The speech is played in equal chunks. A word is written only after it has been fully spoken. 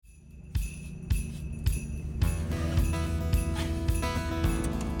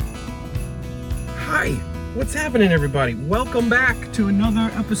Hi, what's happening, everybody? Welcome back to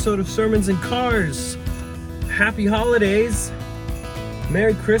another episode of Sermons in Cars. Happy holidays,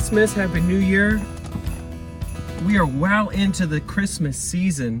 Merry Christmas, Happy New Year. We are well into the Christmas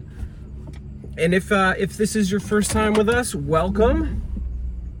season, and if this is your first time with us, welcome.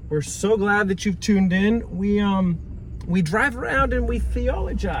 We're so glad that you've tuned in. We drive around and we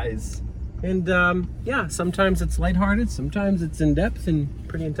theologize, and sometimes it's lighthearted, sometimes it's in depth and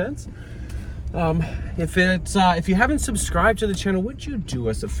pretty intense. If you haven't subscribed to the channel, would you do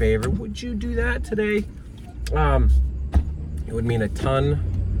us a favor? Would you do that today? It would mean a ton.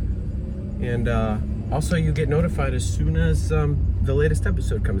 And also, you get notified as soon as the latest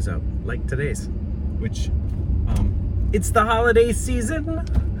episode comes out, like today's, which it's the holiday season,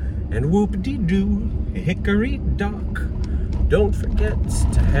 and whoop-de-doo, hickory-dock. Don't forget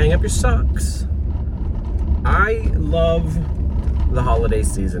to hang up your socks. I love the holiday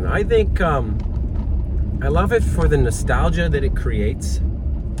season. I think I love it for the nostalgia that it creates.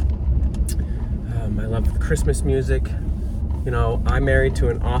 I love Christmas music. You know, I'm married to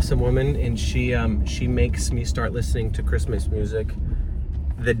an awesome woman, and she makes me start listening to Christmas music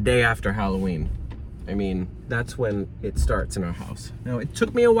the day after Halloween. I mean, that's when it starts in our house. Now, it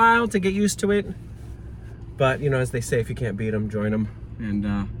took me a while to get used to it, but you know, as they say, if you can't beat them, join them.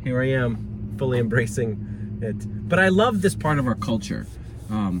 And here I am, fully embracing it. But I love this part of our culture.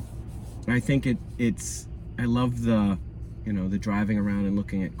 I think I love the driving around and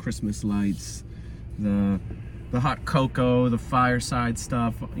looking at Christmas lights, the hot cocoa, the fireside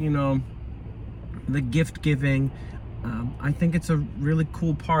stuff, the gift giving. I think it's a really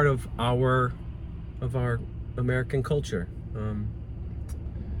cool part of our American culture.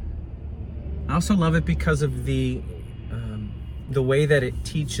 I also love it because of the way that it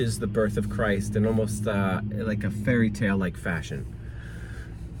teaches the birth of Christ in almost like a fairy tale like fashion.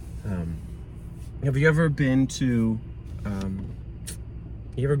 Have you ever been to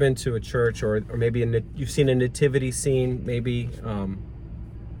a church or maybe you've seen a nativity scene, maybe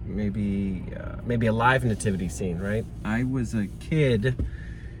a live nativity scene, right? I was a kid,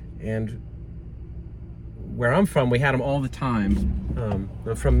 and where I'm from, we had them all the time.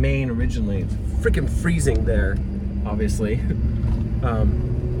 I'm from Maine originally. It's freaking freezing there, obviously.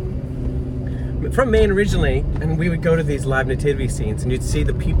 From Maine originally, and we would go to these live nativity scenes, and you'd see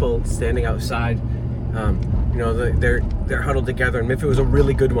the people standing outside. They're huddled together, and if it was a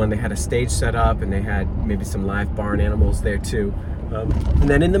really good one, they had a stage set up, and they had maybe some live barn animals there too. And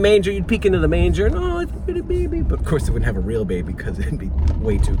then in the manger, you'd peek into the manger, and oh, it's a pretty baby. But of course, it wouldn't have a real baby because it'd be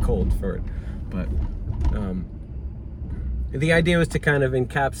way too cold for it. But the idea was to kind of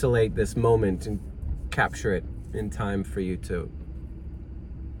encapsulate this moment and capture it in time for you to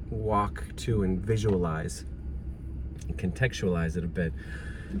walk to and visualize and contextualize it a bit.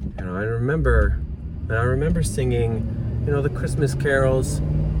 I remember singing, the Christmas carols,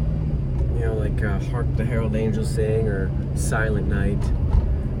 like Hark the Herald Angels Sing or Silent Night.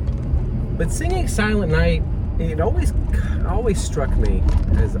 But singing Silent Night, it always struck me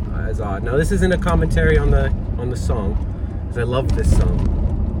as odd. Now, this isn't a commentary on the song, because I love this song.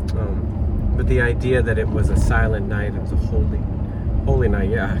 But the idea that it was a silent night, it was a holy night,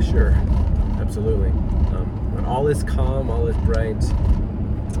 yeah, sure, absolutely. When all is calm, all is bright.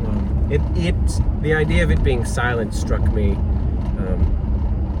 The idea of it being silent struck me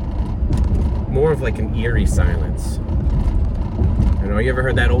more of like an eerie silence. You ever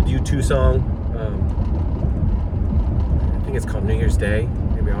heard that old U2 song? I think it's called New Year's Day.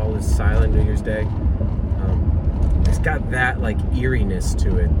 Maybe all is silent New Year's Day. It's got that like eeriness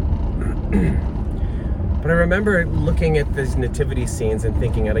to it. But I remember looking at these nativity scenes and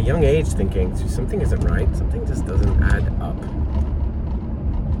thinking at a young age, something isn't right. Something just doesn't add up.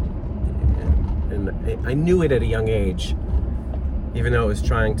 And I knew it at a young age, even though it was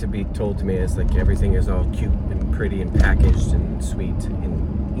trying to be told to me as like everything is all cute and pretty and packaged and sweet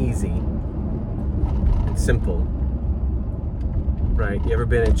and easy and simple. Right? You ever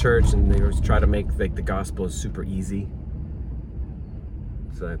been in church and they always try to make like the gospel is super easy?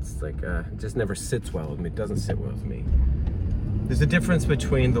 So it's like it just never sits well with me. It doesn't sit well with me. There's a difference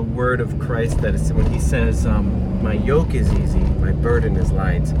between the word of Christ that is when he says, "My yoke is easy, my burden is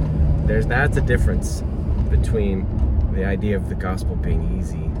light." That's a difference between the idea of the gospel being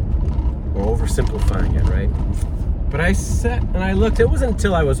easy or oversimplifying it, right? But I sat and I looked. It wasn't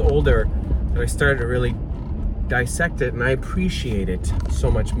until I was older that I started to really dissect it, and I appreciate it so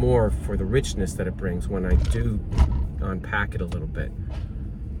much more for the richness that it brings when I do unpack it a little bit.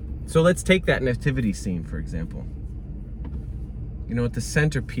 So let's take that nativity scene, for example. At the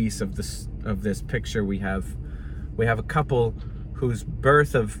centerpiece of this picture, we have a couple whose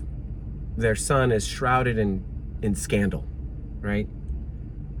birth of their son is shrouded in scandal, right?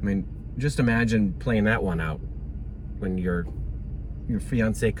 I mean, just imagine playing that one out when your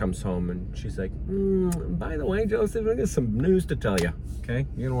fiance comes home and she's like, by the way, Joseph, I got some news to tell you, okay?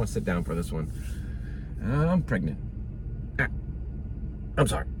 You don't want to sit down for this one. I'm pregnant. I'm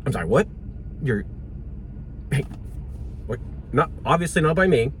sorry, what? Hey, what? Obviously not by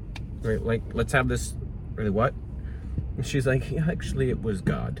me, right? Like, let's have this, really, what? And she's like, yeah, actually, it was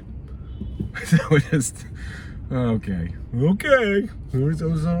God. So just, okay.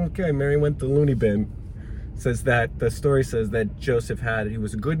 Mary went to loony bin. The story says that Joseph he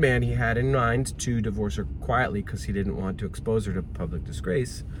was a good man. He had in mind to divorce her quietly because he didn't want to expose her to public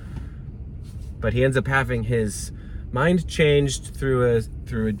disgrace. But he ends up having his mind changed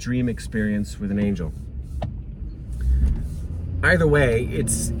through a dream experience with an angel. Either way,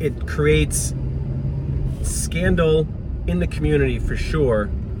 it creates scandal in the community for sure,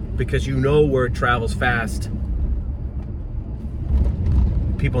 because word travels fast.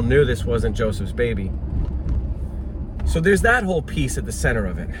 People knew this wasn't Joseph's baby. So there's that whole piece at the center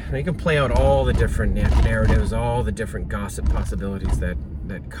of it. And you can play out all the different narratives, all the different gossip possibilities that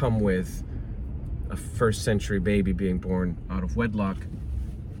come with a first century baby being born out of wedlock,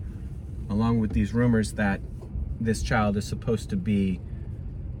 along with these rumors that this child is supposed to be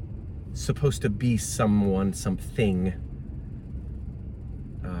something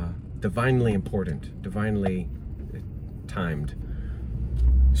divinely important, divinely timed.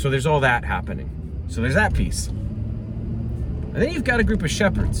 So there's all that happening. So there's that piece. And then you've got a group of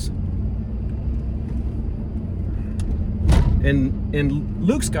shepherds. And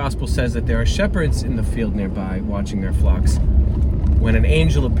Luke's gospel says that there are shepherds in the field nearby watching their flocks when an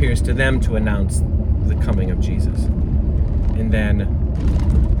angel appears to them to announce the coming of Jesus. And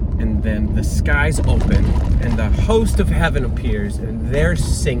then the skies open and the host of heaven appears and they're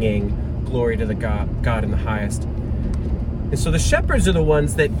singing glory to the God in the highest. And so the shepherds are the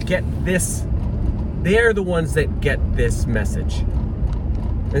ones that get this. They're the ones that get this message.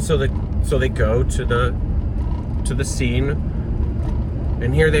 And so they go to the scene,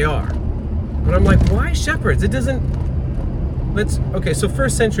 and here they are. But I'm like, why shepherds? So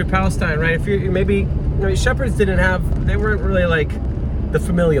first century Palestine, right? Shepherds they weren't really like the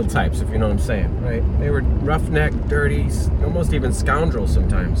familial types, if you know what I'm saying, right? They were roughneck, dirty, almost even scoundrels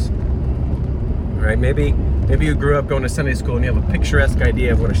sometimes. Right? Maybe you grew up going to Sunday school and you have a picturesque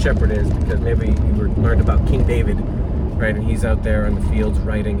idea of what a shepherd is because maybe you learned about King David, right? And he's out there in the fields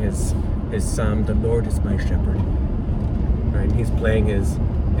writing his psalm, "The Lord is my shepherd," right? And he's playing his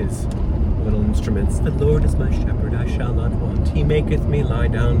little instruments. "The Lord is my shepherd, I shall not want. He maketh me lie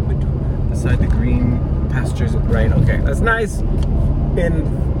down beside the green pastures," right? Okay, that's nice in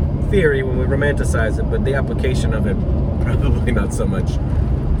theory when we romanticize it, but the application of it, probably not so much,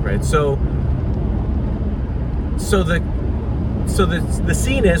 right? So the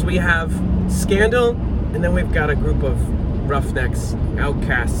scene is we have scandal, and then we've got a group of roughnecks,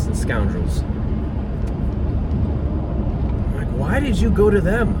 outcasts, and scoundrels. Like, why did you go to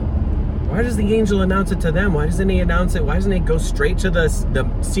them? Why does the angel announce it to them? Why doesn't he announce it? Why doesn't he go straight to the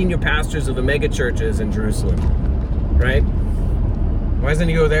senior pastors of the mega churches in Jerusalem? Right? Why doesn't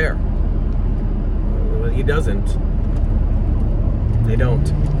he go there? Well, he doesn't. They don't.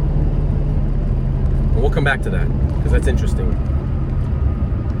 And we'll come back to that, because that's interesting.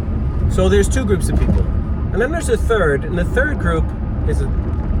 So there's two groups of people. And then there's a third, and the third group is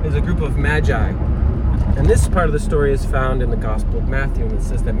a group of magi. And this part of the story is found in the Gospel of Matthew, and it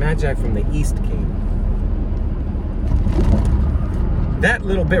says that magi from the east came. That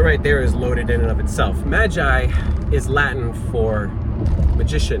little bit right there is loaded in and of itself. Magi is Latin for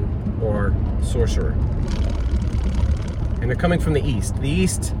magician or sorcerer. And they're coming from the east. The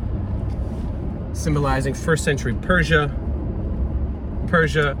east symbolizing first century Persia.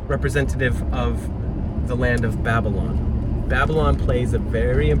 Persia representative of the land of Babylon. Babylon plays a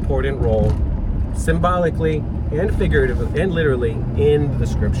very important role symbolically and figuratively and literally in the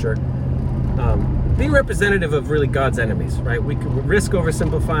scripture, being representative of really God's enemies, right? We could risk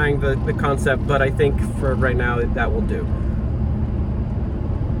oversimplifying the concept, but I think for right now that will do.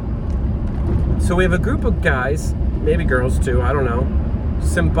 So we have a group of guys, maybe girls too, I don't know,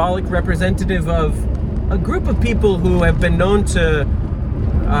 symbolic representative of a group of people who have been known to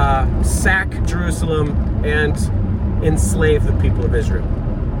sack Jerusalem and enslave the people of Israel.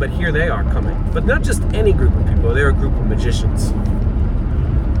 But here they are coming. But not just any group of people, they're a group of magicians.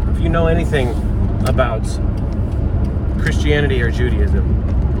 If you know anything about Christianity or Judaism,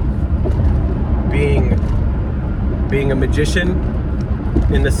 being a magician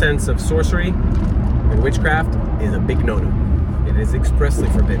in the sense of sorcery and witchcraft is a big no-no. It is expressly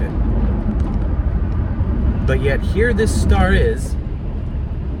forbidden. But yet here this star is,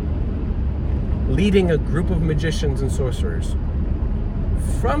 leading a group of magicians and sorcerers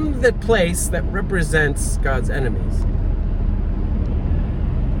from the place that represents God's enemies,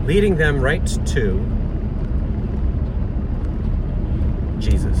 leading them right to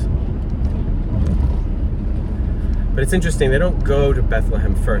Jesus. But it's interesting, they don't go to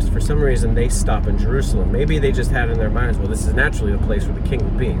Bethlehem first. For some reason, they stop in Jerusalem. Maybe they just had in their minds, well, this is naturally the place where the king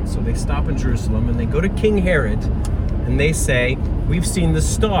will be. So they stop in Jerusalem, and they go to King Herod, and they say, we've seen the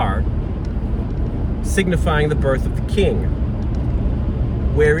star signifying the birth of the king.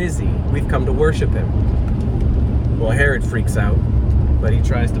 Where is he? We've come to worship him. Well, Herod freaks out, but he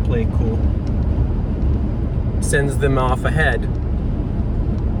tries to play cool. Sends them off ahead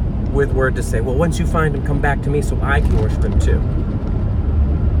with word to say, well, once you find him, come back to me so I can worship him too.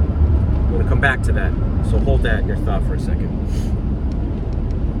 I'm going to come back to that, so hold that in your thought for a second.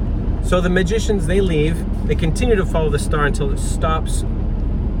 So the magicians, they leave. They continue to follow the star until it stops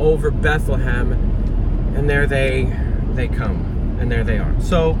over Bethlehem, and there they come, and there they are.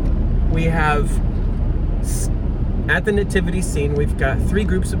 So we have, at the nativity scene, we've got three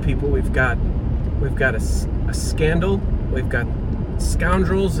groups of people. We've got a scandal, we've got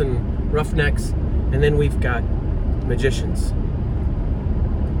scoundrels and roughnecks, and then we've got magicians.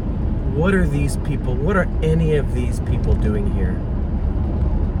 What are these people, what are any of these people doing here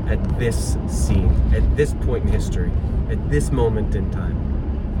at this scene, at this point in history, at this moment in time?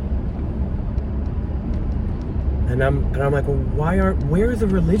 And I'm like, well, where are the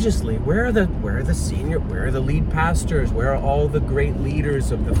religious leaders? Where are the lead pastors? Where are all the great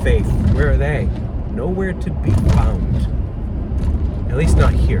leaders of the faith? Where are they? Nowhere to be found. At least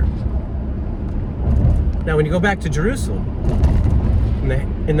not here. Now, when you go back to Jerusalem,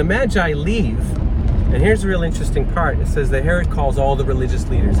 and the Magi leave, and here's the real interesting part. It says that Herod calls all the religious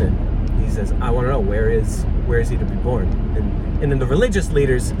leaders in. He says, I want to know, where is he to be born? And then the religious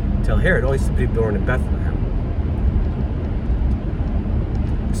leaders tell Herod, oh, he's to be born in Bethlehem.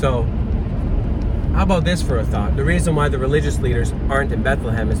 So, how about this for a thought? The reason why the religious leaders aren't in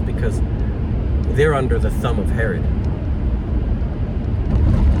Bethlehem is because they're under the thumb of Herod.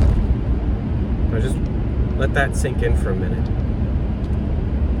 Now just let that sink in for a minute.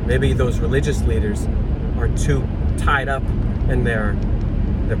 Maybe those religious leaders are too tied up in their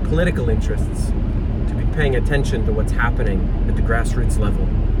political interests to be paying attention to what's happening at the grassroots level,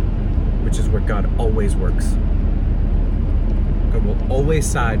 which is where God always works. God will always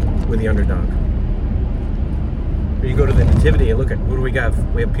side with the underdog. Or you go to the nativity and look at, what do we have?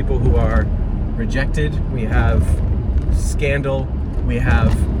 We have people who are rejected, we have scandal, we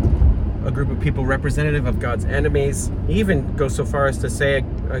have a group of people representative of God's enemies. He even goes so far as to say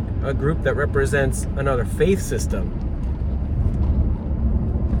a group that represents another faith system,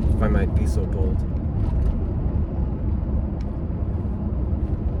 if I might be so bold.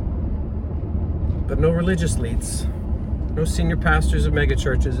 But no religious leads. No senior pastors of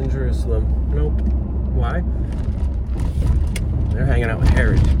megachurches in Jerusalem. Nope. Why? They're hanging out with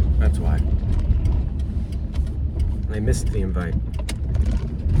Herod. That's why. They missed the invite.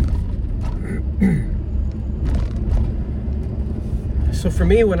 So for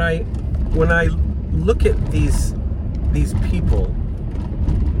me, when I look at these people,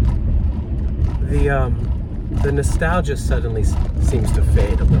 the nostalgia suddenly seems to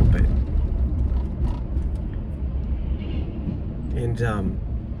fade a little bit.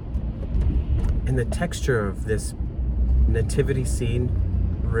 And the texture of this nativity scene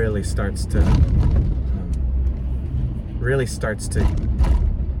really starts to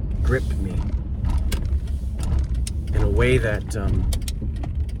grip me in a way that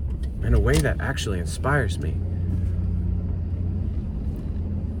actually inspires me.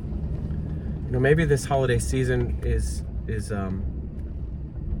 You know, maybe this holiday season is it's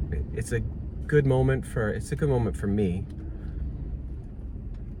a good moment for me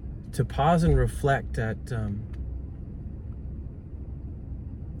to pause and reflect at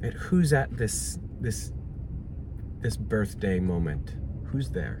who's at this birthday moment.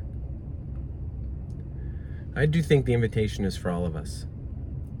 Who's there? I do think the invitation is for all of us.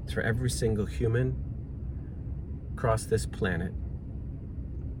 It's for every single human across this planet.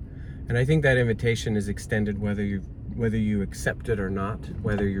 And I think that invitation is extended whether you accept it or not,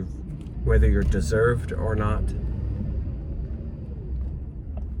 whether you're deserved or not.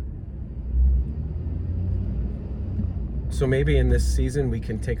 So maybe in this season we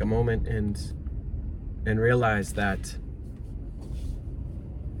can take a moment and realize that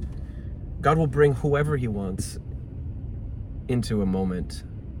God will bring whoever He wants into a moment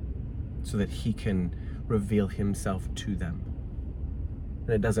so that He can reveal Himself to them. And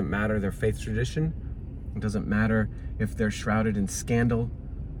it doesn't matter their faith tradition, It doesn't matter if they're shrouded in scandal,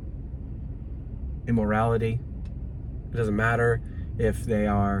 immorality. It doesn't matter if they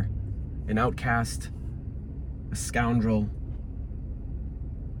are an outcast, a scoundrel.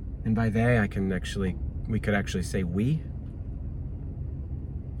 And by they, we could actually say we.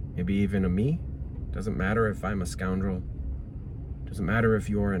 Maybe even a me. Doesn't matter if I'm a scoundrel. Doesn't matter if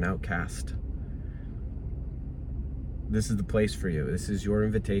you're an outcast. This is the place for you. This is your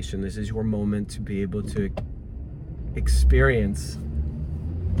invitation. This is your moment to be able to experience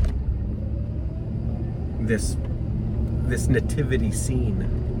this nativity scene.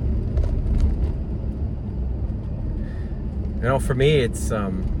 You know, for me, it's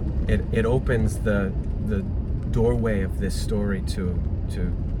it opens the doorway of this story to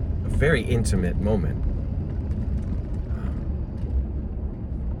a very intimate moment.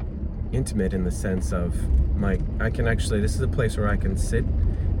 Intimate in the sense of this is a place where I can sit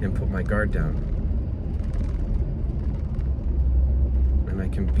and put my guard down. And I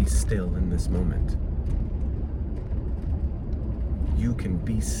can be still in this moment. You can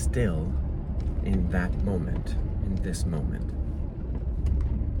be still in that moment, in this moment.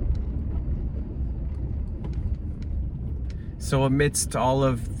 So amidst all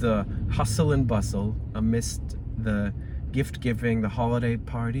of the hustle and bustle, amidst the gift giving, the holiday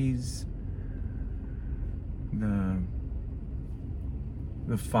parties,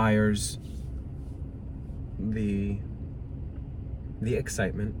 the fires, the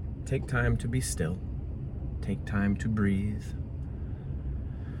excitement, take time to be still. Take time to breathe.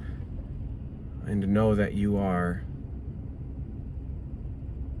 And to know that you are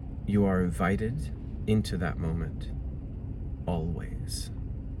invited into that moment always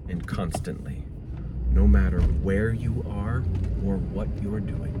and constantly, no matter where you are or what you're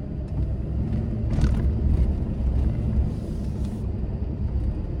doing.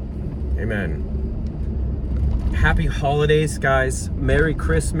 Amen. Happy holidays, guys. Merry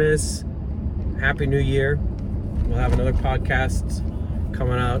Christmas. Happy New Year. We'll have another podcast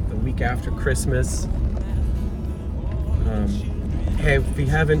coming out the week after Christmas. Hey, if you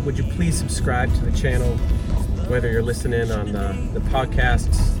haven't, would you please subscribe to the channel, whether you're listening on the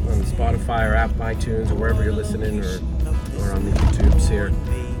podcasts, on the Spotify or Apple iTunes, or wherever you're listening, or on the YouTubes here.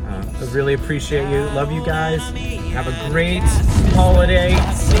 I really appreciate you. Love you guys. Have a great holiday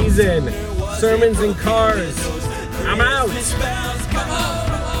season. Sermons in cars. I'm out.